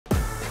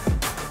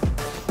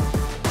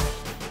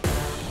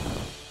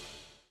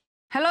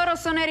Hello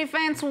Rossoneri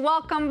fans,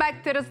 welcome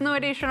back to this new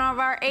edition of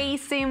our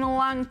AC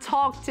Milan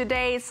Talk.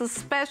 Today it's a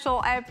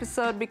special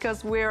episode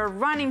because we're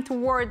running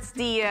towards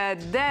the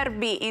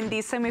derby in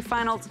the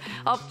semi-finals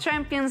of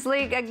Champions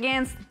League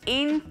against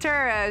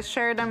Inter.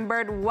 Sheridan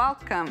Bird,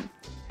 welcome.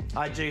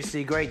 Hi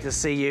Juicy, great to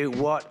see you.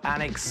 What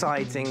an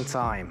exciting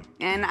time.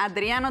 And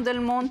Adriano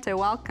Del Monte,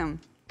 welcome.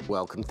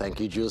 Welcome,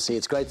 thank you, Juicy.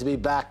 It's great to be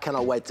back.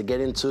 Cannot wait to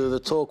get into the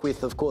talk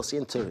with, of course,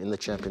 Inter in the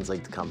Champions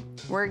League to come.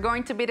 We're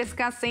going to be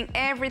discussing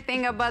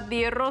everything about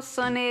the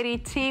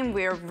Rossoneri team.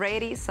 We're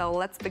ready, so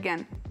let's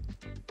begin.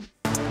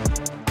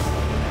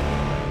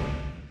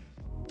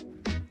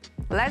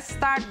 Let's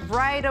start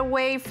right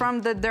away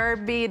from the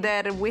derby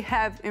that we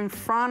have in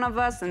front of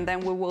us, and then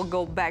we will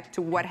go back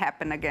to what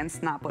happened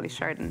against Napoli.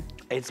 Sheridan.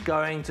 It's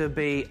going to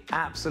be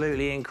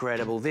absolutely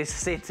incredible. This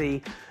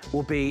city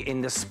will be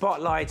in the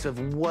spotlight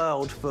of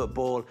world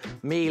football.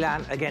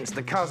 Milan against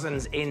the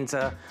cousins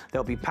Inter.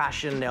 There'll be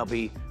passion, there'll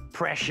be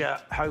pressure.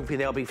 Hopefully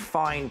there'll be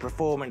fine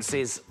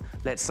performances,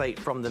 let's say,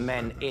 from the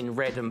men in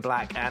red and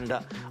black. And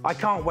I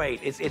can't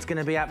wait. It's going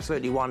to be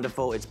absolutely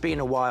wonderful. It's been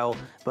a while,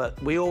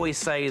 but we always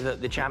say that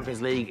the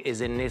Champions League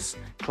is in this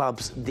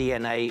club's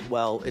DNA.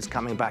 Well, it's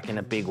coming back in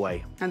a big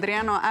way.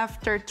 Adriano,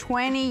 after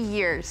 20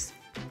 years.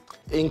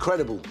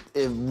 Incredible,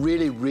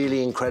 really,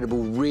 really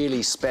incredible,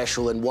 really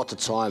special, and what a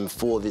time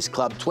for this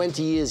club.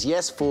 20 years,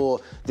 yes, for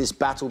this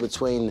battle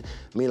between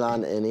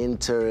Milan and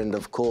Inter, and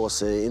of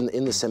course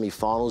in the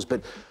semi-finals,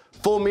 but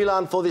for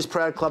Milan, for this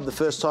proud club, the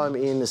first time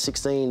in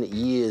 16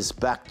 years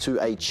back to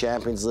a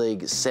Champions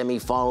League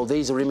semi-final.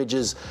 These are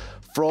images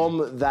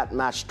from that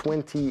match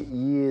 20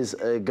 years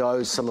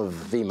ago. Some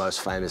of the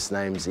most famous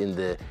names in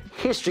the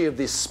history of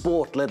this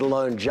sport, let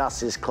alone just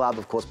this club.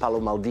 Of course,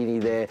 Paolo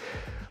Maldini there.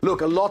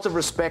 Look, a lot of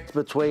respect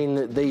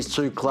between these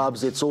two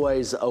clubs. It's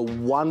always a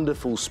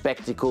wonderful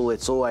spectacle.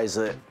 It's always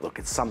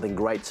it's something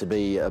great to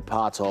be a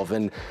part of.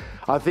 And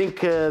I think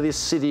this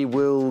city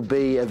will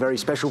be a very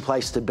special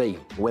place to be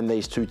when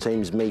these two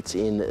teams meet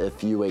in a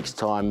few weeks'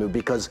 time,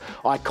 because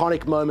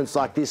iconic moments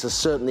like this are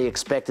certainly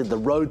expected. The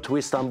road to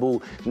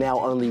Istanbul now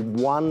only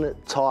one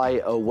tie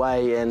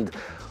away, and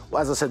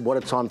as I said, what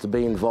a time to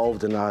be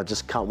involved, and I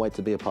just can't wait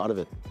to be a part of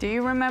it. Do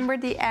you remember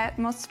the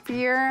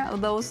atmosphere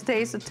of those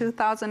days of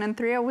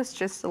 2003? I was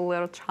just a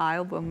little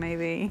child, but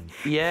maybe...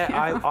 Yeah,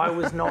 I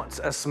was not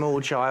a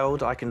small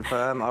child, I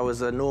confirm. I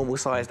was a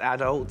normal-sized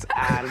adult,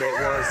 and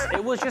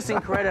it was just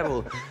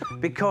incredible,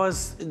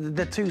 because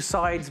the two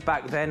sides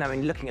back then, I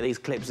mean, looking at these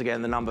clips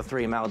again, the number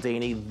 3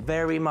 Maldini,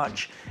 very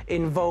much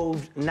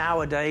involved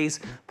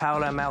nowadays,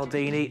 Paolo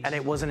Maldini, and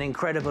it was an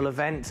incredible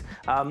event.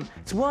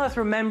 It's worth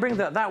remembering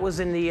that that was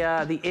in the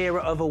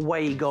era of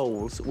away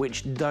goals,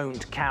 which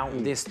don't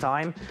count this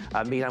time.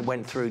 Milan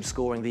went through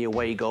scoring the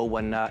away goal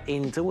when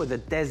Inter were the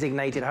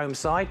designated home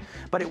side,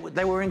 but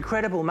they were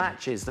incredible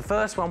matches. The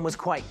first one was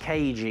quite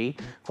cagey,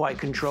 quite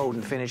controlled,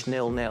 and finished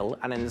 0-0.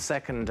 And in the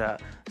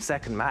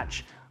second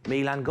match,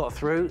 Milan got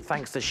through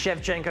thanks to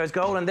Shevchenko's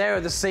goal, and there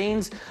are the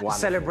scenes, wonderful.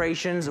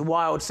 Celebrations,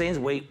 wild scenes.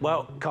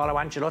 Well, Carlo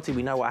Ancelotti,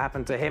 we know what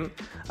happened to him,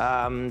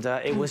 and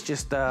it was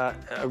just a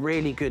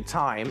really good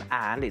time,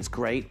 and it's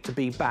great to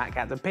be back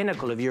at the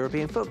pinnacle of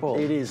European football.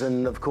 It is,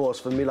 and of course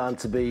for Milan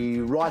to be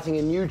writing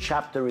a new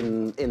chapter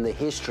in the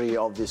history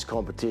of this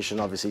competition.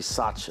 Obviously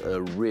such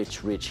a rich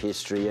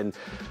history, and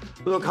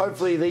look,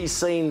 hopefully these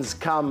scenes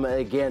come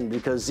again,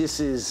 because this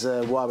is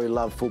why we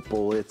love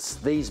football. It's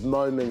these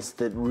moments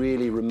that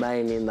really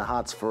remain in the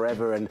hearts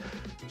forever. And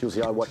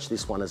Juicy, I watched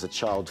this one as a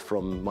child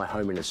from my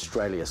home in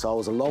Australia, so I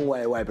was a long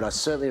way away, but I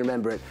certainly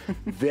remember it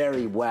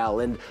very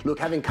well. And look,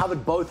 having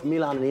covered both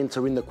Milan and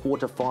Inter in the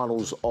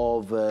quarterfinals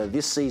of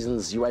this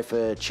season's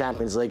UEFA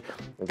Champions League,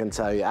 I can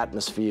tell you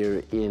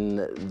atmosphere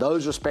in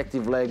those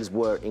respective legs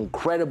were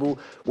incredible.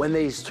 When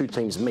these two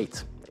teams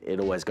meet, it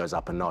always goes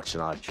up a notch,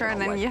 and I sure, and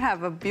then you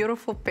have a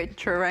beautiful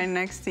picture right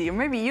next to you.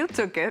 Maybe you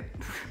took it.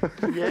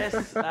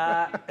 Yes,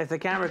 if the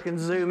camera can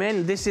zoom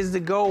in, this is the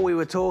goal we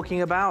were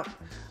talking about.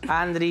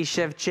 Andriy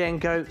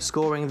Shevchenko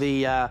scoring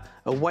the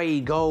away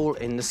goal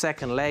in the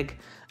second leg,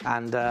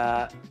 and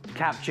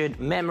captured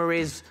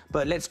memories.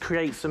 But let's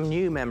create some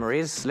new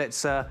memories.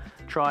 Let's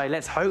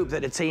hope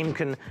that the team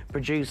can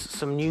produce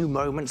some new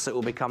moments that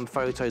will become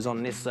photos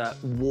on this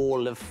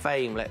wall of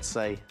fame, let's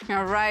say.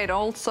 All right,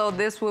 also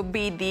this will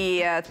be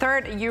the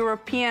third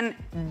European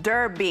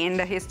derby in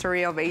the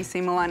history of AC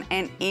Milan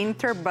and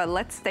Inter, but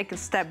let's take a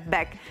step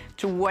back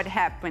to what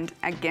happened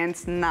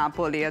against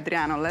Napoli.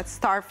 Adriano, let's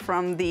start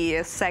from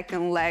the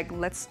second leg.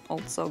 Let's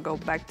also go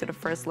back to the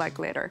first leg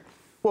later.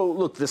 Well,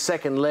 look, the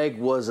second leg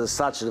was as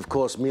such that, of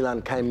course,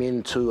 Milan came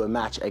into a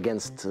match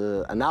against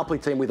a Napoli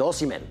team with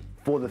Osimhen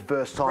for the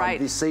first time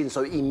this season.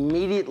 So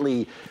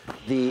immediately,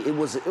 it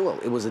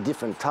was a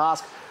different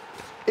task.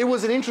 It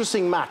was an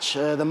interesting match.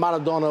 The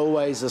Maradona,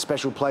 always a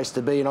special place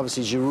to be, and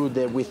obviously Giroud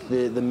there with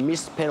the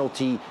missed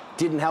penalty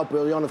didn't help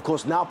early on. Of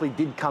course, Napoli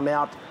did come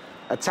out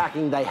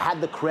attacking. They had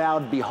the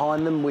crowd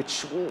behind them,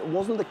 which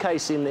wasn't the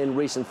case in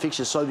recent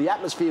fixtures. So the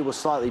atmosphere was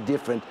slightly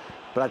different.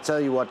 But I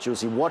tell you what,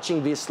 Juicy,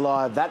 watching this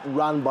live, that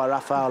run by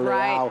Rafael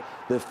Leao,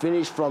 the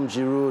finish from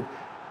Giroud,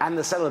 and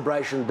the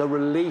celebration, the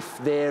relief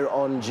there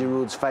on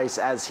Giroud's face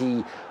as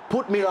he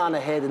put Milan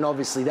ahead, and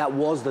obviously that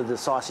was the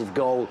decisive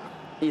goal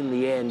in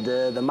the end.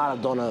 The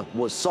Maradona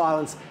was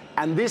silenced,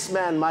 and this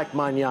man, Mike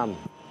Maignan,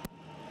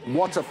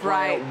 what a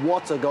player,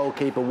 what a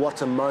goalkeeper,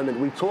 what a moment.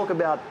 We talk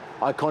about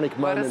iconic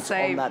moments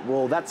on that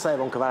wall. That save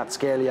on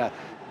Kvaratskhelia,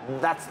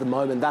 that's the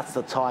moment, that's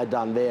the tie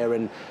done there.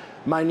 And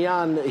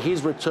Maignan,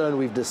 his return,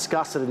 we've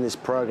discussed it in this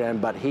program,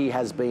 but he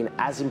has been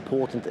as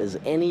important as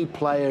any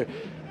player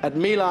at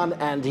Milan,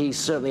 and he's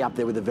certainly up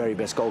there with the very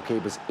best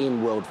goalkeepers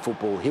in world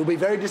football. He'll be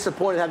very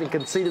disappointed having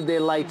conceded there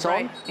late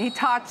on. He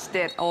touched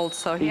it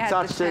also. He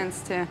had the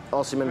chance to.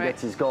 Osimhen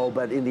gets his goal,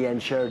 but in the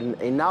end, Sheridan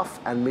enough,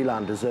 and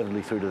Milan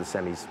deservedly through to the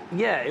semis.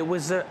 Yeah, it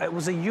was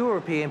a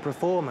European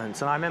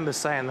performance, and I remember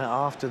saying that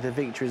after the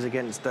victories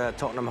against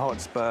Tottenham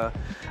Hotspur,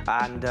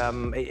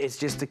 and it's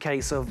just a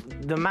case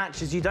of the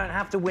matches. You don't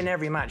have to win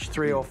every match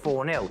 3 or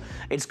 4-0.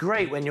 It's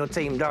great when your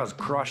team does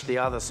crush the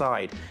other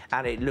side,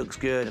 and it looks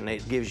good, and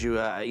it gives you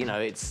you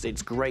know,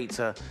 it's great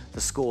to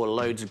score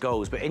loads of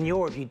goals. But in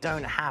Europe, you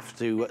don't have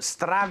to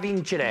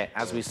stravincere,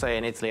 as we say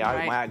in Italy. I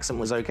hope my accent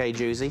was okay,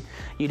 Juicy.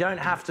 You don't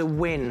have to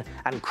win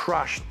and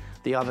crush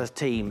the other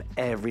team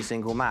every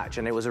single match.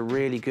 And it was a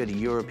really good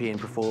European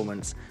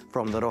performance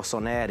from the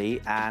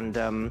Rossoneri,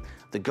 and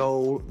the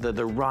goal,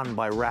 the run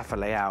by Rafa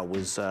Leao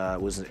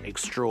was an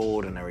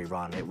extraordinary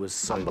run. It was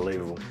so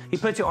unbelievable. He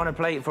put it on a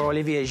plate for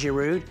Olivier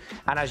Giroud,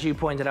 and as you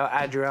pointed out,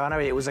 Adriano,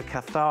 it was a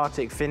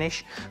cathartic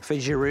finish for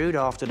Giroud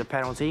after the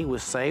penalty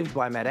was saved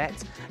by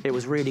Meret. It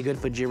was really good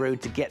for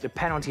Giroud to get the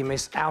penalty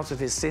miss out of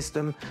his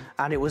system,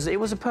 and it was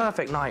a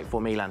perfect night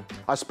for Milan.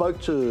 I spoke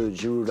to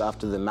Giroud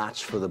after the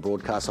match for the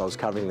broadcast I was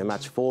covering the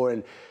match for,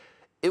 and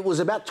it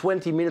was about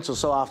 20 minutes or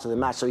so after the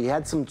match, so he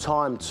had some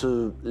time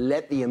to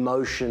let the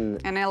emotion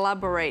and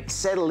elaborate,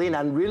 settle in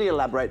and really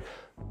elaborate.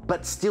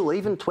 But still,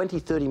 even 20,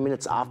 30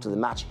 minutes after the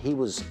match, he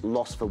was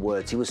lost for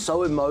words. He was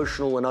so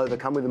emotional and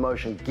overcome with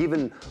emotion,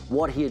 given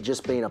what he had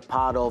just been a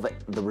part of,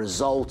 the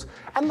result,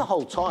 and the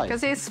whole tie.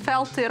 Because he's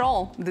felt it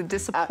all, the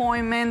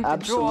disappointment, the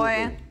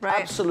joy, right?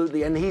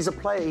 Absolutely, and he's a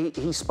player.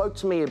 He spoke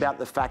to me about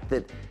the fact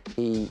that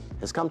he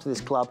has come to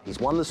this club, he's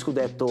won the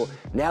Scudetto,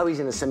 now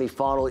he's in a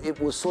semi-final. It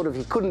was sort of,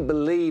 he couldn't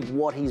believe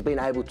what he's been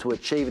able to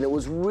achieve, and it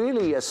was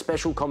really a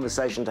special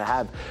conversation to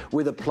have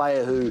with a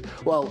player who,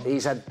 well,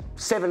 he's had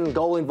 7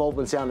 goal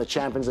involvements in the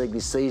Champions League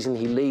this season.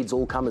 He leads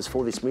all comers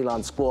for this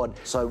Milan squad.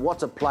 So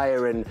what a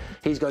player, and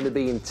he's going to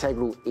be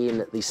integral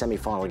in the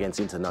semi-final against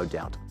Inter, no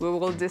doubt. We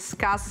will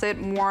discuss it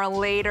more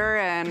later,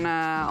 and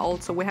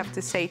also we have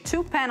to say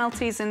 2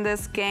 penalties in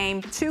this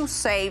game, 2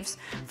 saves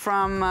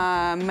from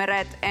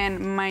Meret and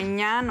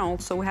Maignan.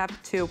 Also, we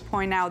have to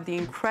point out the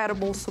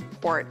incredible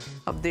support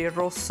of the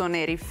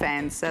Rossoneri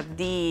fans at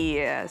the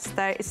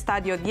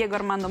Stadio Diego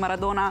Armando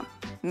Maradona,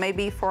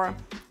 maybe for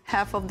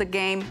half of the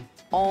game,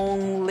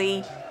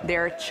 only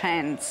their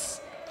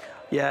chants.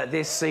 Yeah,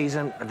 this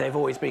season, they've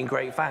always been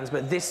great fans,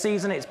 but this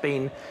season it's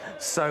been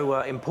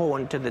so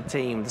important to the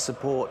team, the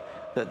support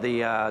that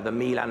the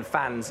Milan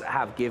fans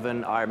have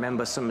given. I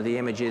remember some of the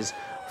images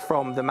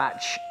from the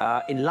match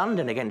in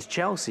London against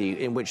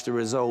Chelsea, in which the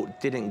result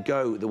didn't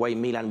go the way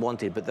Milan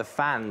wanted, but the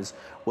fans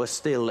were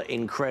still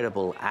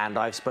incredible. And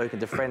I've spoken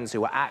to friends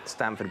who were at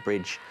Stamford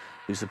Bridge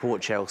who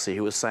support Chelsea,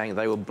 who were saying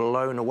they were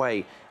blown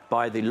away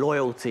by the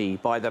loyalty,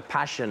 by the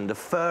passion, the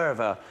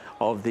fervour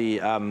of the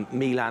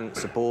Milan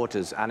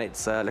supporters. And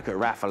it's, look at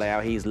Rafa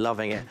Leao, he's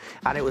loving it.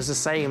 And it was the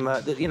same,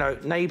 you know,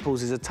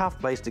 Naples is a tough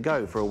place to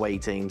go for away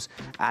teams,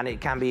 and it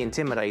can be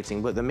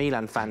intimidating, but the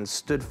Milan fans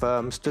stood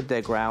firm, stood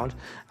their ground,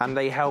 and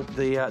they helped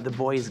the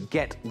boys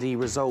get the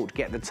result,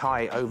 get the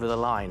tie over the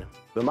line.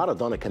 The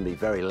Maradona can be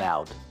very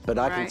loud, but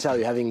I can tell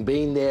you, having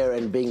been there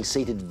and being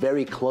seated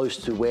very close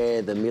to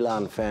where the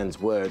Milan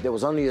fans were, there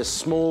was only a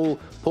small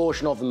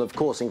portion of them, of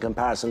course, in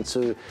comparison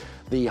to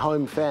the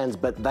home fans,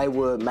 but they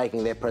were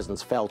making their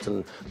presence felt,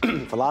 and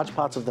for large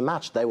parts of the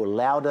match, they were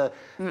louder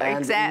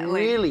and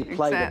really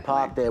played a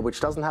part there, which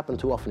doesn't happen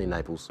too often in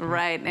Naples.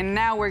 Right, and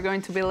now we're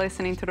going to be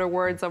listening to the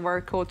words of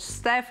our coach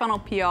Stefano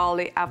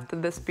Pioli after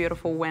this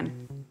beautiful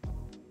win.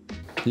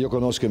 Io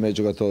conosco i miei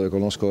giocatori,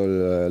 conosco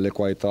le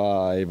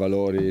qualità e i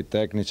valori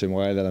tecnici e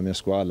morali della mia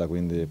squadra,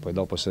 quindi poi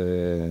dopo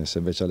se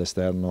invece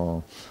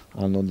all'esterno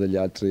hanno degli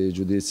altri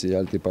giudizi,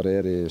 altri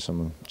pareri,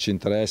 insomma ci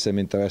interessa e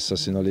mi interessa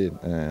sino lì.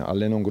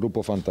 Alleno un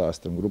gruppo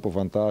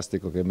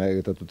fantastico che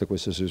merita tutte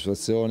queste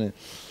situazioni.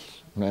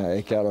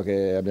 È chiaro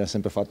che abbiamo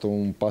sempre fatto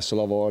un passo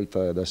alla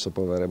volta e adesso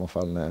proveremo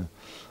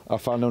a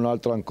farne un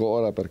altro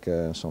ancora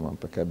perché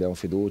abbiamo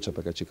fiducia,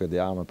 perché ci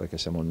crediamo, perché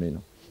siamo il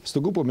Milan.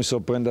 Questo gruppo mi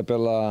sorprende per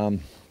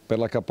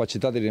la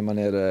capacità di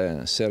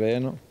rimanere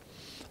sereno.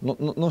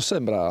 Non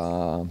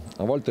sembra,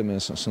 a volte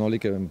sono lì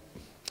che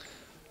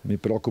mi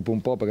preoccupo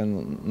un po' perché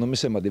non mi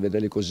sembra di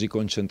vederli così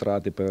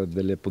concentrati per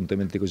degli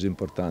appuntamenti così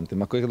importanti,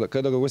 ma credo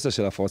che questa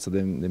sia la forza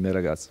dei miei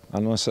ragazzi.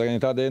 Hanno una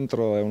serenità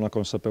dentro e una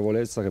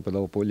consapevolezza che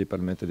poi gli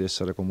permette di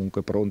essere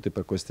comunque pronti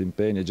per questi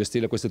impegni e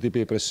gestire questo tipo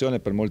di pressione.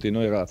 Per molti di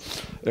noi era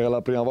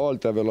la prima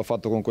volta, averlo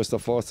fatto con questa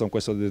forza, con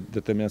questa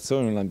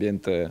determinazione in un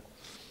ambiente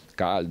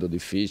caldo,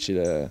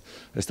 difficile,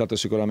 è stato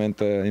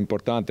sicuramente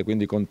importante,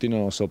 quindi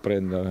continuano a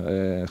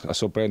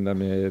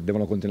sorprendermi e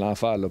devono continuare a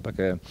farlo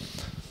perché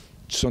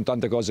ci sono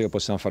tante cose che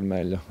possiamo far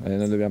meglio e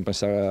noi dobbiamo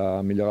pensare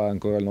a migliorare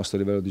ancora il nostro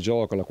livello di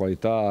gioco, la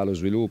qualità, lo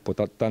sviluppo,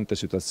 tante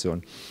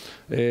situazioni.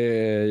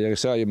 E ieri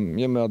sera io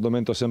mi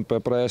addormento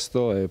sempre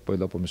presto e poi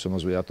dopo mi sono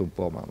svegliato un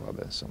po', ma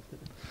vabbè, insomma,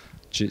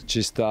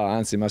 ci sta,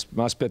 anzi mi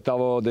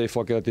aspettavo dei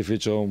fuochi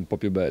d'artificio un po'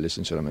 più belli,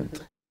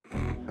 sinceramente.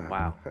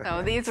 Wow.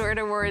 So these were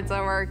the words of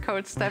our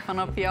coach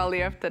Stefano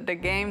Pioli after the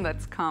game.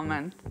 Let's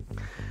comment.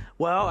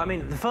 Well, I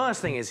mean, the first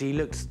thing is he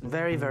looks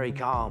very, very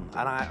calm,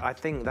 and I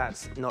think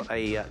that's not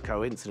a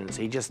coincidence.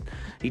 He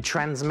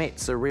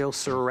transmits a real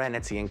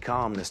serenity and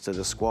calmness to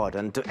the squad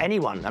and to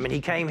anyone. I mean, he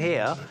came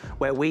here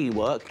where we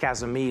work,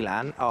 Casa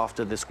Milan,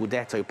 after the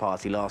Scudetto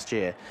party last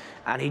year,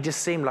 and he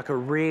just seemed like a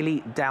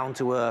really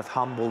down-to-earth,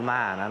 humble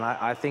man, and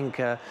I think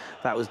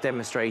that was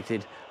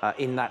demonstrated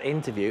in that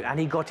interview, and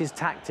he got his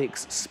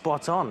tactics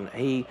spot on.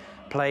 He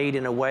played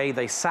in a way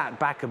they sat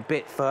back a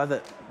bit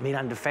further,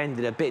 Milan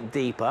defended a bit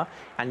deeper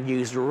and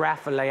used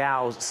Rafa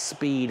Leao's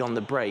speed on the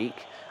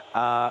break.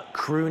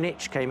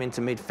 Krunic came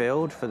into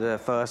midfield for the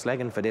first leg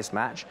and for this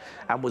match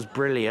and was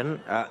brilliant.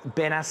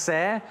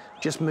 Benacer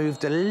just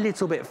moved a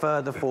little bit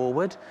further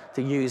forward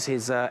to use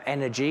his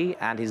energy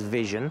and his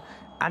vision,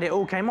 and it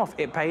all came off.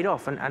 It paid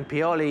off, and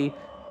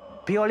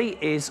Pioli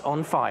is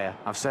on fire.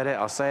 I've said it,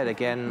 I'll say it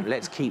again,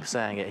 let's keep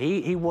saying it.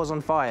 He was on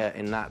fire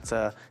in that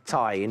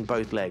tie in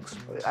both legs.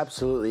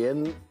 Absolutely,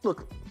 and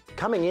look,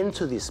 coming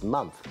into this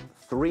month,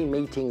 3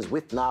 meetings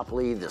with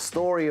Napoli, the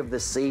story of the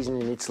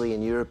season in Italy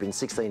and Europe in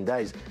 16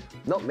 days,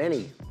 not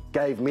many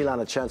gave Milan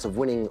a chance of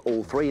winning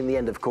all 3. In the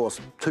end, of course,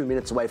 2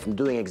 minutes away from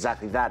doing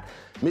exactly that.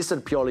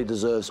 Mr. Pioli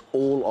deserves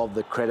all of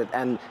the credit.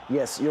 And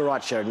yes, you're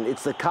right, Sheridan.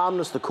 It's the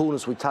calmness, the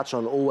coolness we touch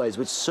on always,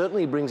 which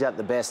certainly brings out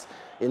the best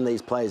in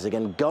these players.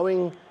 Again,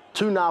 going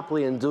to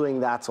Napoli and doing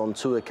that on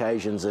 2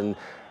 occasions, and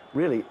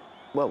really,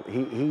 well,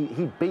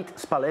 he beat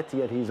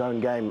Spalletti at his own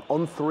game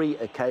on 3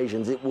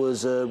 occasions. It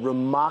was a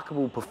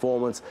remarkable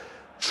performance,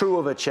 true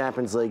of a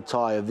Champions League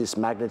tie of this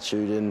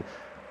magnitude, and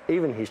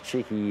even his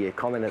cheeky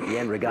comment at the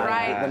end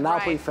regarding the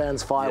Napoli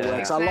fans'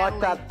 fireworks. Yeah. I like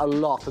that a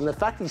lot. And the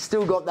fact he's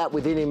still got that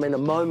within him in a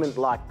moment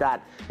like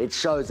that, it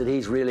shows that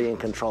he's really in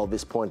control at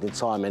this point in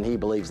time, and he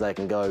believes they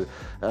can go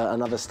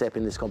another step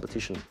in this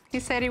competition. He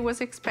said he was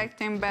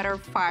expecting better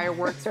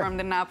fireworks from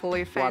the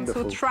Napoli fans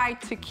who tried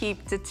to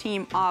keep the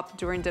team up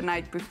during the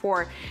night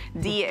before.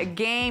 The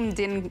game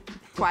didn't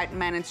quite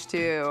manage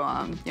to,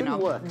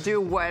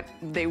 do what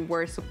they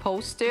were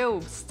supposed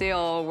to.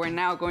 Still, we're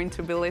now going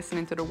to be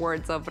listening to the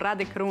words of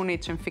Rade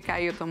Krunic and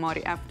Fikayo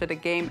Tomori after the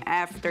game,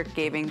 after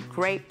giving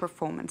great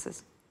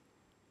performances.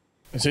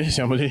 Sì,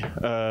 siamo lì.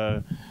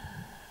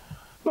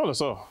 Non lo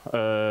so,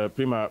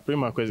 prima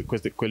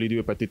quelle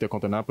 2 partite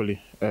contro Napoli,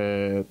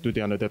 tutti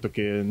hanno detto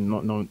che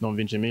non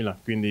vince Milan,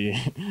 quindi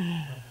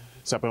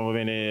sappiamo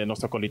bene la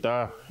nostra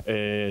qualità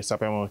e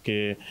sappiamo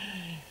che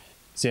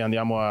se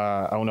andiamo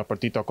a una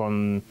partita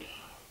con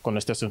la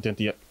stessa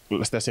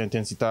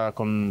intensità,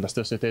 con lo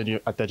stesso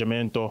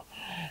atteggiamento,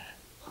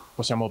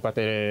 possiamo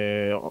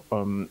battere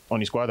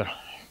ogni squadra,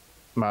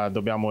 ma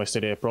dobbiamo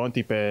essere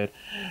pronti per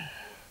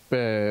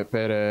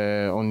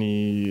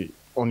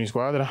ogni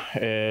squadra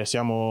e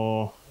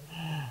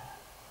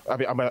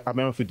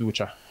abbiamo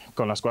fiducia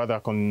con la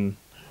squadra, con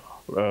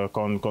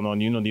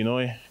ognuno di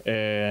noi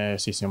e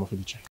sì, siamo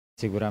felici.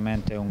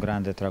 Sicuramente è un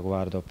grande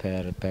traguardo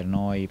per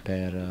noi,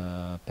 per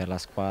la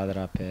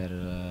squadra,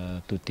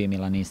 per tutti i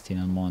milanisti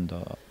nel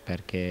mondo,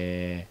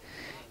 perché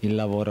il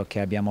lavoro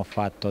che abbiamo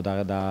fatto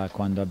da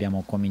quando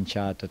abbiamo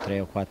cominciato 3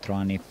 o 4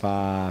 anni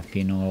fa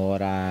fino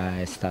ora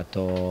è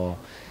stato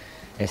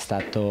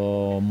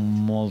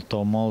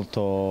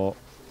molto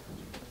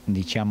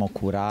diciamo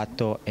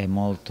curato e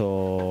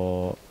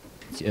molto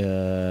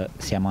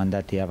siamo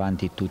andati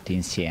avanti tutti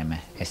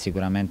insieme e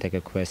sicuramente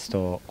che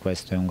questo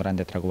è un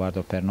grande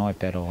traguardo per noi,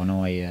 però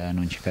noi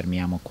non ci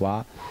fermiamo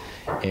qua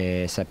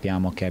e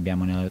sappiamo che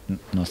abbiamo le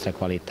nostre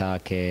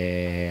qualità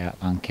che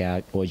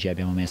anche oggi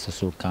abbiamo messo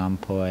sul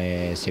campo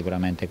e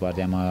sicuramente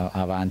guardiamo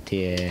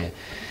avanti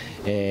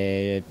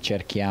e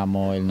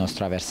cerchiamo il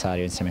nostro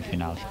avversario in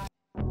semifinali.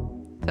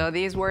 So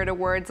these were the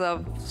words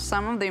of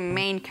some of the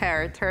main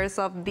characters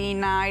of the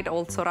night.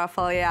 Also,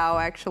 Rafa Leao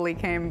actually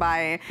came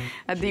by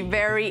at the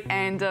very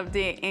end of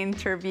the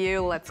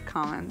interview. Let's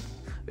comment.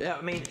 Yeah,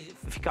 I mean,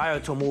 Fikayo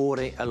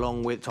Tomori,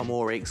 along with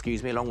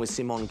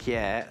Simon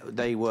Kjaer,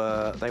 they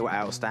were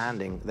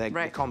outstanding.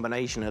 The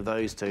combination of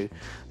those two,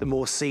 the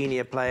more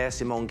senior player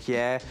Simon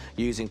Kjaer,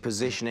 using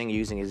positioning,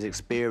 using his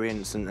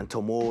experience, and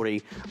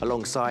Tomori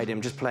alongside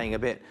him, just playing a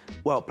bit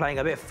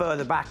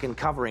further back and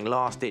covering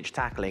last-ditch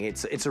tackling.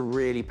 It's a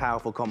really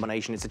powerful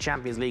combination. It's a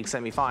Champions League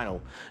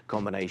semi-final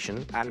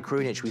combination. And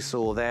Krunic, we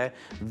saw there,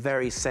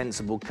 very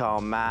sensible,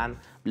 calm man.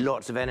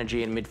 lots of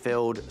energy in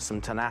midfield, some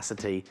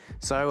tenacity.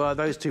 So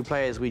those two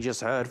players we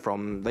just heard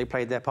from, they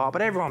played their part,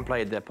 but everyone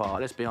played their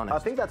part, let's be honest. I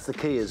think that's the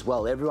key as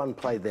well. Everyone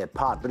played their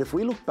part. But if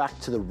we look back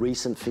to the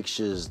recent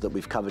fixtures that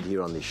we've covered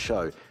here on this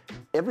show,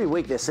 every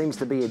week there seems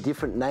to be a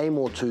different name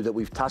or two that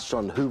we've touched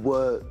on who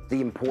were the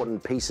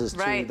important pieces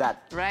to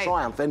that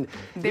triumph. And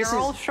they're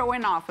all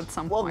showing off at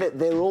some point. Well,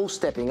 they're all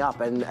stepping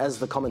up. And as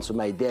the comments were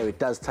made there, it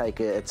does take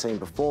a team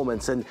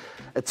performance. And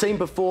a team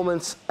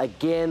performance,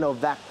 again,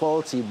 of that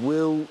quality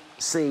will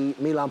see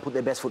Milan put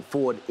their best foot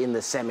forward in the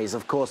semis.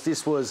 Of course,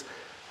 this was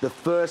the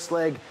first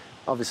leg.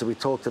 Obviously, we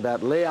talked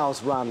about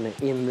Leao's run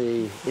in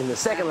the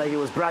second leg. It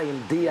was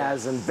Brahim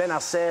Diaz and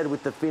Benacer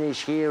with the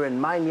finish here,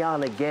 and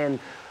Maignan again.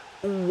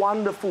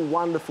 Wonderful,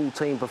 wonderful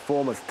team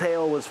performance.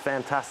 Theo was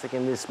fantastic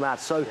in this match.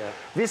 So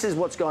this is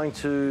what's going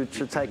to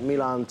take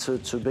Milan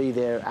to be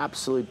their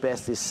absolute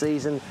best this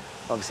season.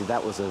 Obviously,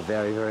 that was a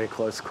very, very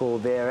close call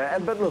there.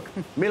 But look,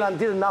 Milan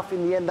did enough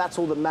in the end. That's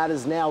all that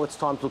matters now. It's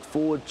time to look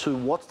forward to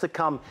what's to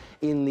come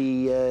in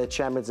the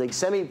Champions League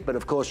semi. But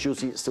of course, you'll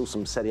see still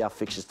some Serie A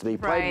fixtures to be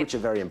played, which are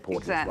very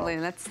important Exactly. as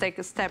well. Let's take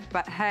a step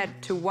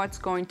ahead to what's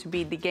going to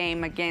be the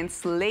game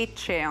against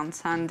Lecce on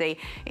Sunday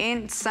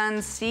in San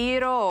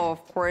Siro.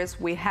 Of course,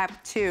 we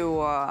have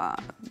to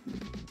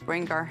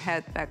bring our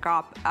head back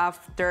up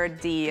after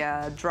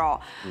the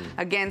draw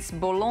against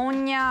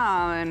Bologna.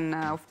 And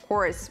of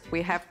course,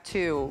 we have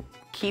to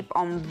keep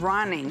on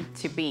running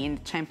to be in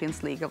the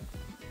Champions League of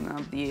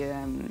the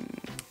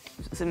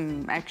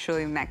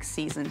actually next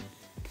season.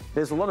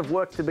 There's a lot of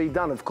work to be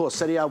done. Of course,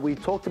 Serie A, we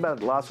talked about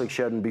it last week,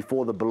 Sheridan,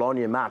 before the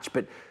Bologna match,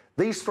 but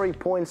these 3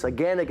 points,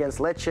 again, against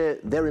Lecce,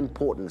 they're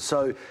important.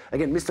 So,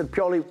 again, Mr.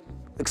 Pioli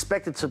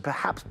expected to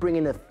perhaps bring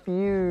in a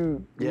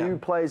few new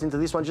players into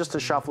this one just to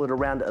shuffle it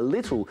around a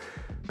little.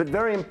 But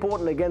very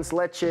important against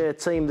Lecce, a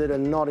team that are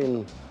not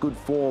in good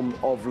form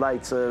of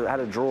late. So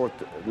had a draw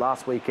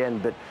last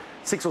weekend, but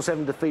 6 or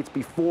 7 defeats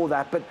before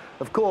that. But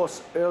of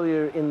course,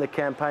 earlier in the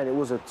campaign, it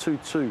was a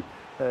 2-2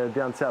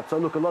 down south. So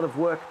look, a lot of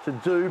work to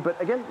do, but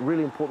again,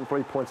 really important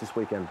 3 points this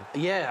weekend.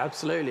 Yeah,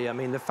 absolutely. I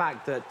mean, the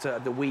fact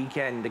that the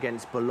weekend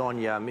against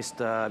Bologna,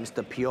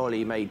 Mr.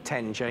 Pioli made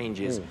 10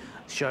 changes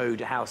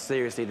showed how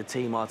seriously the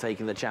team are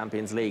taking the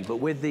Champions League. But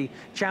with the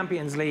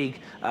Champions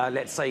League,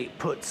 let's say,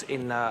 put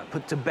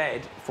to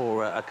bed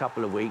for a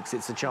couple of weeks,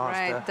 it's a chance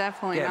to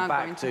definitely get not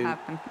back going to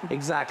happen.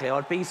 Exactly.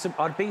 I'd be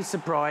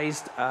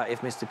surprised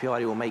if Mr.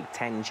 Pioli will make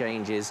 10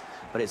 changes,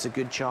 but it's a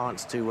good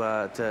chance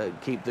to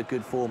keep the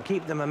good form,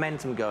 keep the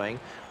momentum going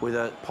with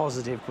a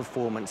positive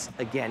performance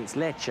against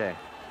Lecce.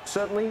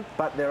 Certainly,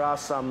 but there are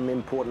some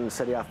important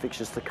Serie A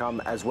fixtures to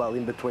come as well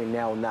in between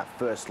now and that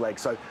first leg.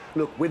 So,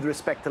 look, with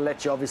respect to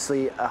Lecce,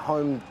 obviously a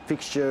home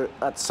fixture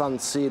at San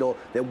Siro,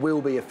 there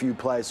will be a few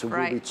players who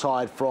will be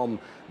tied from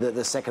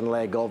the second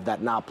leg of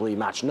that Napoli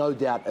match. No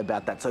doubt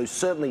about that. So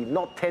certainly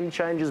not 10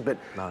 changes, but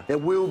there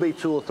will be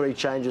 2 or 3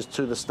 changes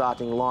to the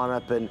starting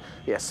lineup, and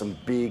some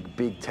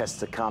big tests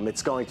to come.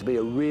 It's going to be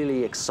a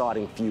really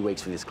exciting few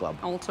weeks for this club.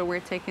 Also, we're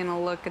taking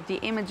a look at the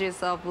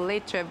images of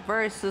Lecce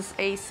versus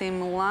AC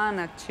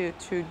Milan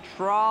to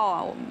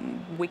draw.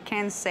 We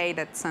can say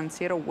that San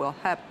Siro will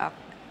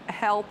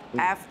help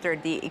after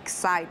the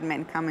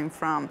excitement coming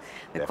from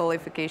the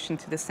qualification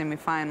to the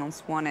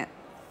semifinals won it.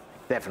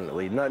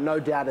 Definitely, no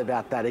doubt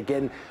about that.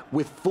 Again,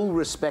 with full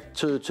respect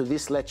to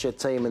this Lecce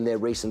team and their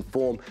recent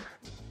form,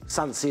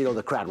 San Siro,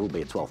 the crowd will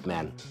be a 12th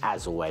man,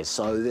 as always.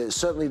 So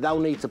certainly they'll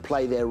need to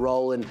play their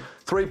role. And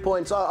 3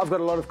 points, I've got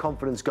a lot of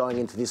confidence going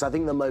into this. I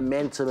think the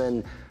momentum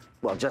and,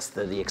 well, just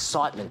the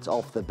excitement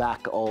off the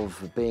back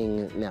of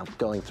now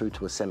going through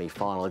to a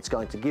semi-final, it's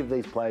going to give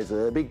these players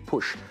a big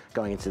push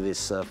going into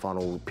this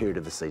final period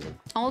of the season.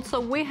 Also,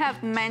 we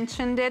have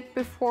mentioned it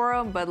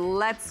before, but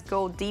let's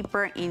go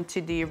deeper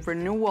into the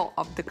renewal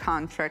of the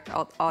contract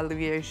of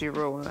Olivier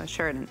Giroud.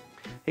 Sheridan.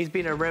 He's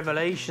been a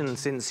revelation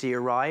since he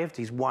arrived.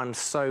 He's won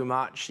so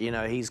much. You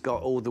know, he's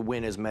got all the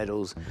winners'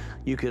 medals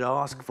you could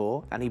ask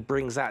for, and he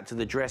brings that to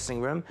the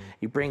dressing room.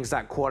 He brings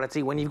that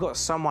quality. When you've got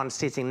someone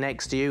sitting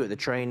next to you at the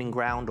training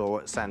ground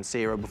or at San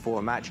Siro before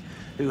a match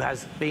who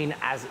has been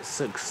as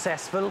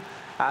successful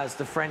as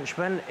the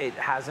Frenchman, it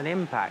has an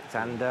impact.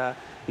 And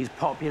he's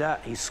popular,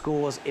 he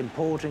scores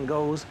important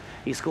goals,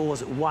 he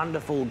scores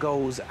wonderful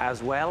goals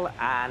as well,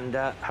 and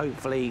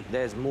hopefully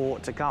there's more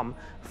to come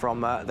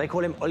from, they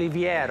call him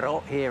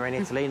Oliviero here in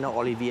Italy, not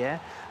Olivier.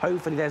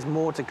 Hopefully there's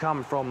more to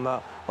come from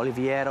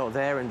Oliviero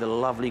there in the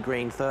lovely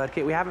green third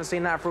kit. We haven't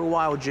seen that for a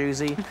while,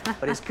 Juicy,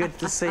 but it's good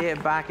to see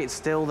it back, it's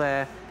still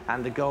there,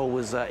 and the goal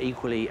was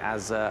equally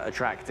as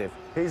attractive.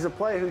 He's a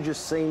player who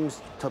just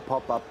seems to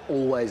pop up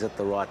always at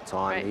the right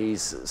time.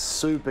 He's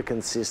super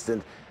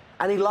consistent.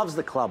 And he loves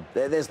the club.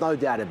 There's no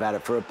doubt about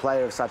it. For a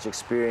player of such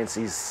experience,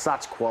 he's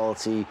such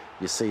quality.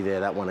 You see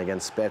there, that one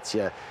against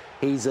Spezia.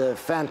 He's a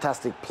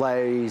fantastic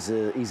player, he's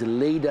a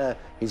leader,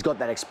 he's got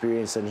that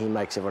experience and he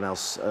makes everyone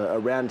else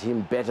around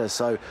him better.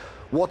 So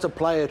what a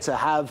player to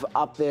have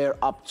up there,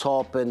 up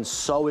top, and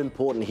so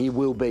important he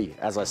will be,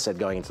 as I said,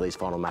 going into these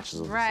final matches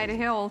of the season.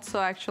 He also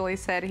actually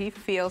said he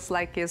feels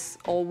like he's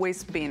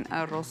always been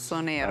a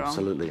rossonero.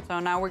 Absolutely. So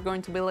now we're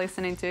going to be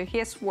listening to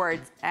his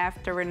words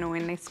after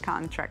renewing his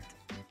contract.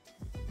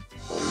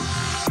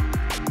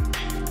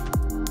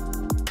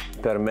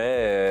 Per me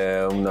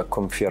è una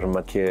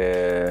conferma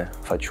che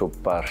faccio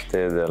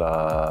parte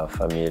della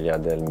famiglia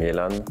del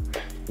Milan.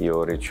 Io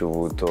ho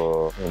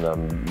ricevuto una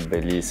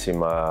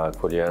bellissima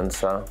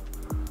accoglienza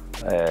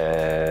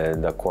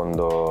da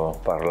quando ho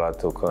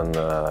parlato con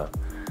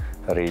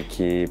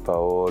Ricky,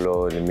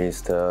 Paolo, il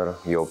mister.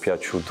 Io ho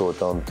piaciuto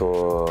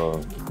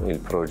tanto il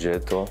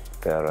progetto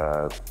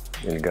per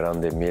il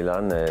grande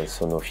Milan e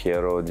sono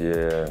fiero di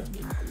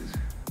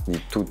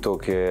tutto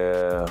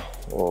che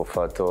ho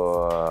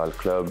fatto al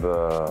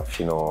club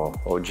fino ad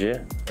oggi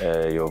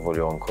e io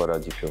voglio ancora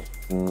di più.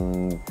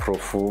 Un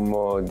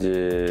profumo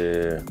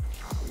di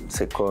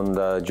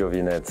seconda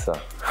giovinezza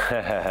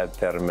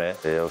per me.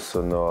 Io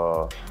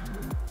sono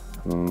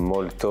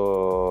molto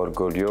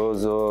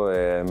orgoglioso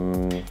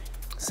e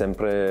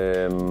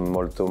sempre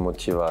molto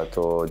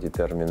motivato,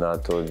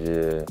 determinato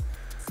di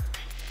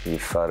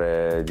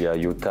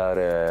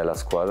aiutare la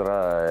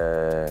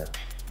squadra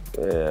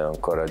e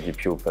ancora di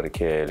più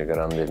perché il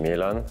grande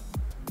Milan.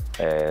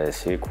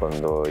 Sì,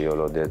 quando io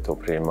l'ho detto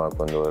prima,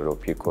 quando ero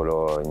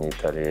piccolo in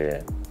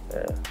Italia,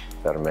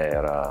 per me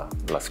era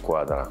la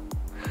squadra,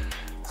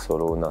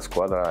 solo una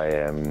squadra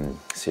e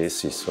sì,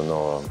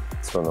 sono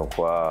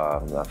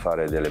qua a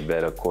fare delle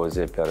belle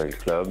cose per il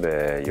club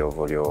e io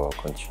voglio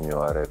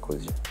continuare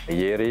così.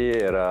 Ieri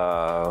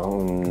era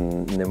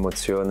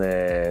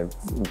un'emozione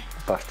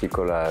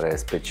particolare,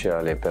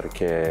 speciale,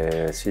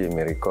 perché sì,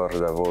 mi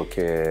ricordavo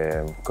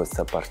che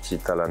questa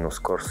partita l'anno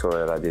scorso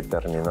era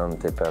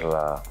determinante per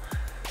la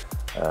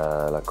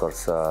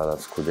corsa allo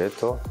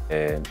scudetto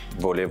e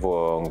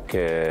volevo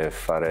anche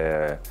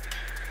fare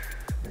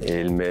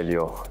il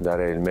meglio,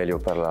 dare il meglio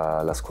per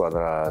la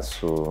squadra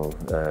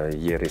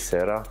ieri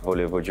sera.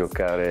 Volevo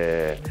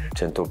giocare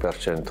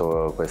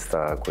 100%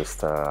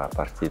 questa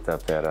partita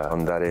per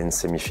andare in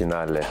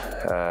semifinale.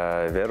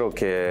 È vero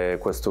che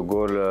questo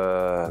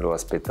gol lo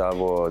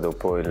aspettavo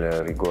dopo il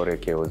rigore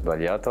che ho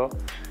sbagliato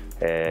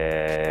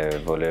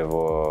e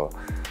volevo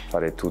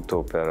fare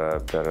tutto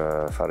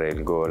per fare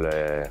il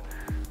gol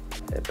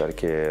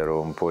perché ero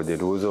un po'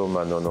 deluso,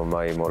 ma non ho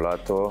mai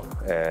mollato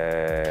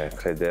e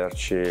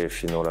crederci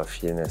fino alla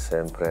fine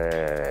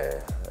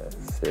sempre.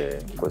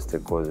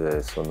 Queste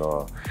cose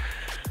sono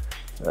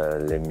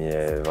le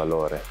mie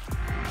valori.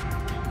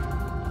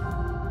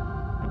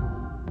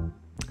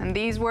 And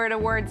these were the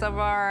words of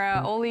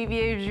our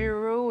Olivier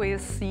Giroud,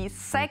 his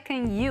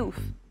second youth.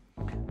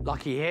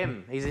 Lucky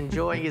him. He's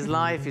enjoying his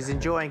life, he's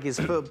enjoying his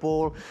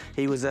football.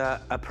 He was a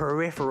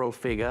peripheral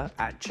figure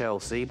at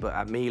Chelsea, but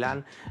at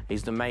Milan,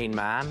 he's the main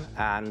man,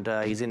 and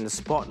he's in the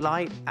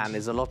spotlight, and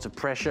there's a lot of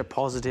pressure,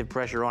 positive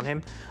pressure on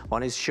him,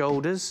 on his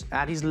shoulders,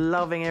 and he's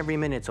loving every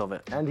minute of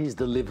it. And he's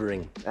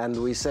delivering. And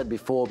we said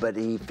before, but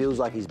he feels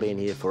like he's been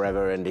here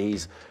forever, and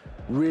he's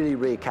really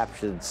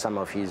recaptured some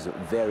of his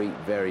very,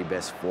 very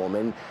best form.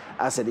 And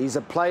as I said, he's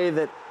a player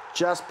that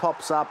just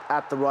pops up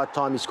at the right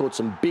time. He scored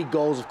some big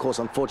goals. Of course,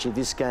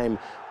 unfortunately, this game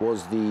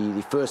was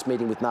the first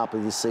meeting with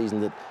Napoli this season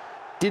that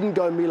didn't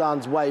go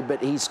Milan's way,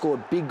 but he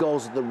scored big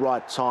goals at the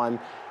right time.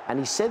 And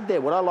he said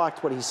there, what I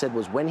liked what he said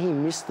was when he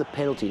missed the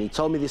penalty, and he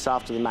told me this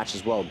after the match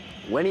as well,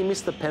 when he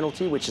missed the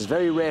penalty, which is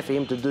very rare for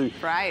him to do,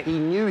 he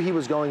knew he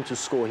was going to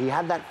score. He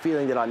had that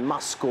feeling that I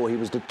must score. He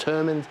was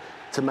determined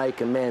to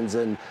make amends,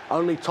 and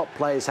only top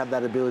players have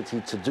that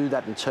ability to do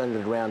that and turn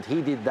it around.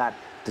 He did that,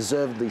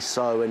 deservedly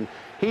so, and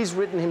he's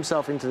written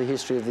himself into the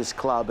history of this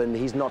club, and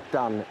he's not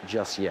done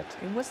just yet.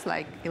 It was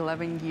like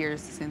 11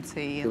 years since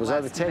he It was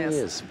over 10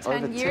 years.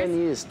 Over 10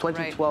 years.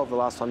 2012, the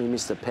last time he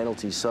missed a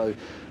penalty. So,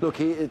 look,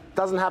 it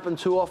doesn't happen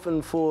too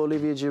often for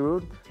Olivier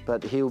Giroud,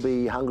 but he'll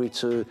be hungry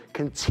to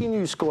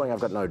continue scoring, I've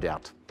got no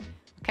doubt.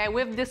 Okay,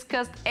 we've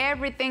discussed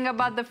everything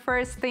about the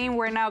first team.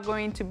 We're now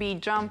going to be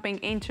jumping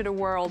into the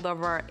world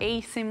of our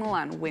AC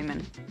Milan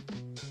women.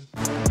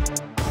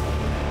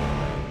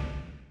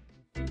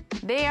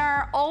 They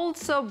are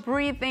also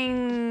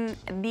breathing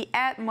the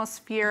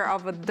atmosphere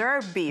of a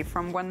derby,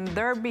 from one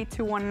derby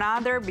to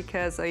another,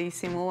 because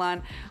AC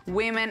Milan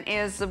women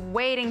is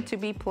waiting to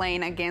be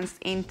playing against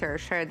Inter.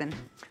 Sheridan.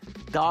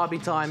 Derby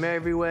time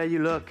everywhere you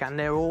look, and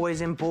they're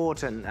always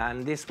important.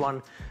 And this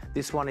one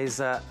is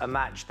a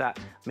match that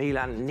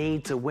Milan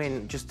need to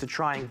win just to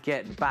try and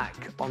get back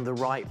on the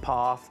right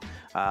path.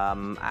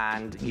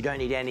 And you don't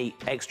need any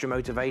extra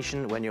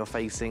motivation when you're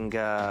facing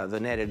the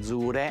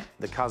Nerazzurre,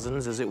 the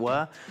cousins, as it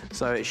were.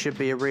 So it should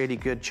be a really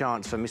good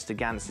chance for Mr.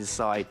 Gantz's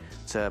side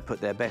to put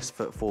their best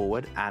foot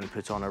forward and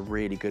put on a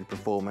really good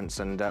performance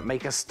and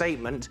make a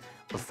statement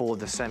before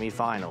the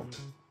semi-final.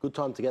 Good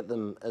time to get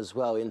them as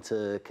well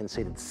into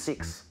conceded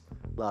 6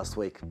 last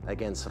week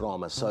against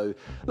Roma. So,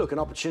 look, an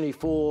opportunity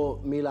for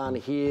Milan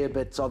here,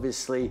 but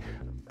obviously,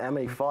 how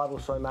many, 5 or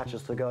so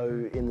matches to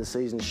go in the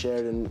season,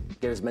 Sheridan,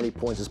 get as many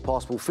points as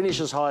possible,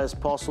 finish as high as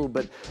possible,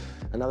 but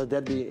another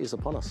derby is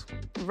upon us.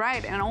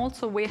 Right, and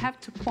also we have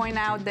to point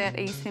out that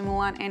AC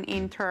Milan and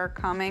Inter are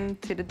coming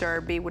to the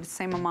derby with the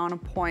same amount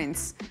of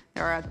points.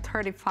 They're at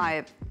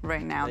 35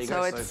 right now,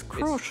 so it's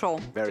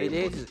crucial. It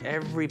is.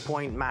 Every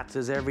point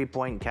matters, every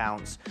point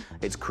counts.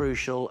 It's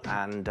crucial,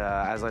 and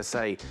as I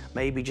say,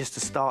 maybe just to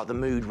start the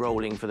mood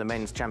rolling for the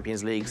Men's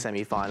Champions League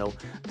semi-final,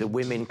 the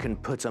women can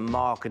put a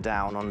marker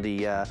down on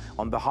the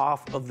on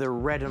behalf of the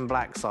red and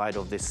black side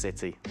of this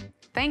city.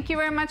 Thank you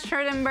very much,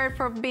 Sheridan Bird,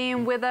 for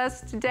being with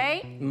us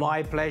today.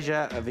 My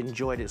pleasure. I've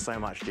enjoyed it so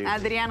much, Juicy.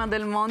 Adriano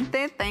Del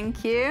Monte,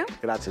 thank you.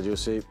 Grazie,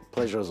 Juicy.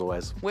 Pleasure as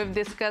always. We've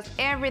discussed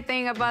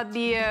everything about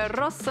the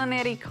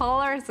Rossoneri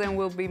colors, and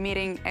we'll be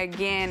meeting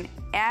again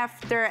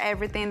after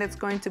everything that's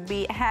going to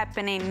be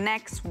happening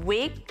next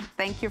week.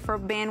 Thank you for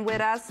being with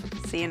us.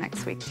 See you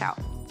next week.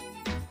 Ciao.